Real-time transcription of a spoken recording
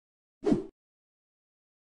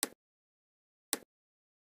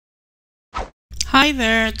Hi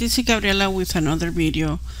there, this is Gabriela with another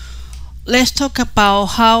video. Let's talk about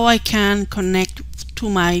how I can connect to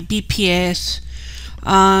my VPS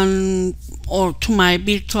or to my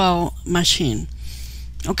virtual machine.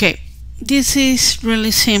 Okay, this is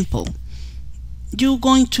really simple. You're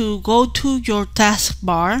going to go to your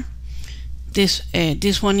taskbar.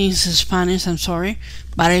 This one is Spanish, I'm sorry,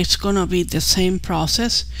 but it's gonna be the same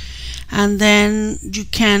process. And then you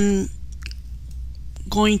can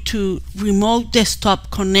going to remote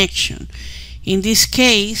desktop connection. In this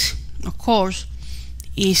case, of course,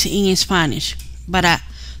 is in Spanish, but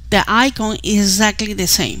the icon is exactly the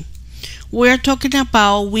same. We're talking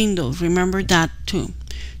about Windows, remember that too.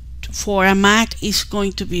 For a Mac, it's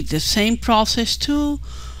going to be the same process too,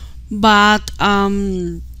 but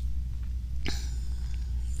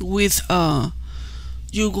with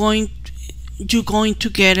you're going to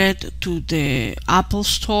get it to the Apple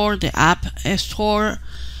Store, the App Store,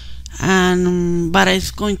 and but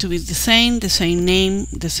it's going to be the same name,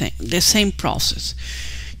 the same process.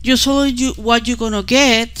 Usually, what you're gonna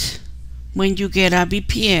get when you get a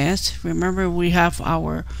VPS, remember we have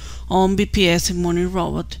our own VPS in Money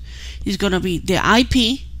Robot, is gonna be the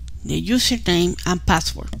IP, the username, and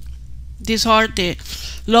password. These are the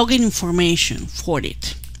login information for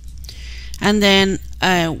it. And then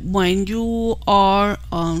when you are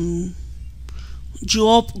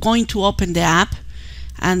going to open the app,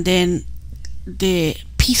 and then the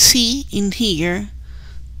PC in here,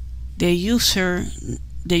 the user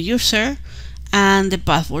and the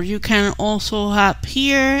password. You can also have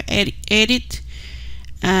here edit,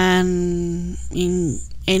 and in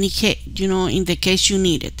any case, in the case you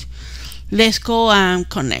need it. Let's go and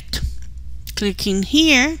connect. Clicking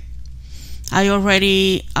here, I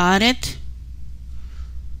already added.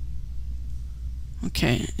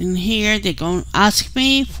 Okay, in here they're going to ask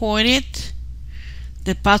me for it,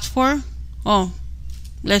 the password. Oh,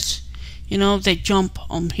 let's, they jump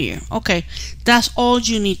on here. Okay, that's all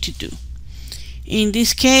you need to do. In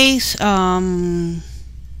this case, when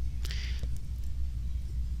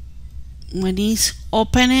it's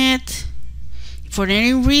open it, for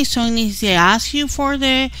any reason, if they ask you for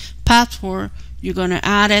the password, you're gonna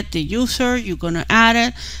add it. The user, you're gonna add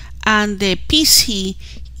it, and the PC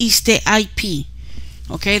is the IP.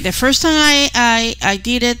 Okay, the first time I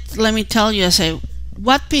did it, let me tell you, I said,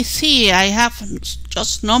 what PC? I have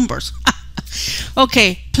just numbers.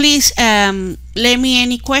 Okay, please let me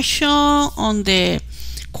any question on the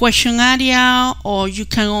question area, or you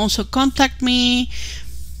can also contact me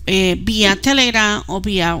via Telegram or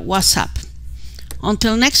via WhatsApp.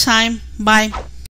 Until next time, bye.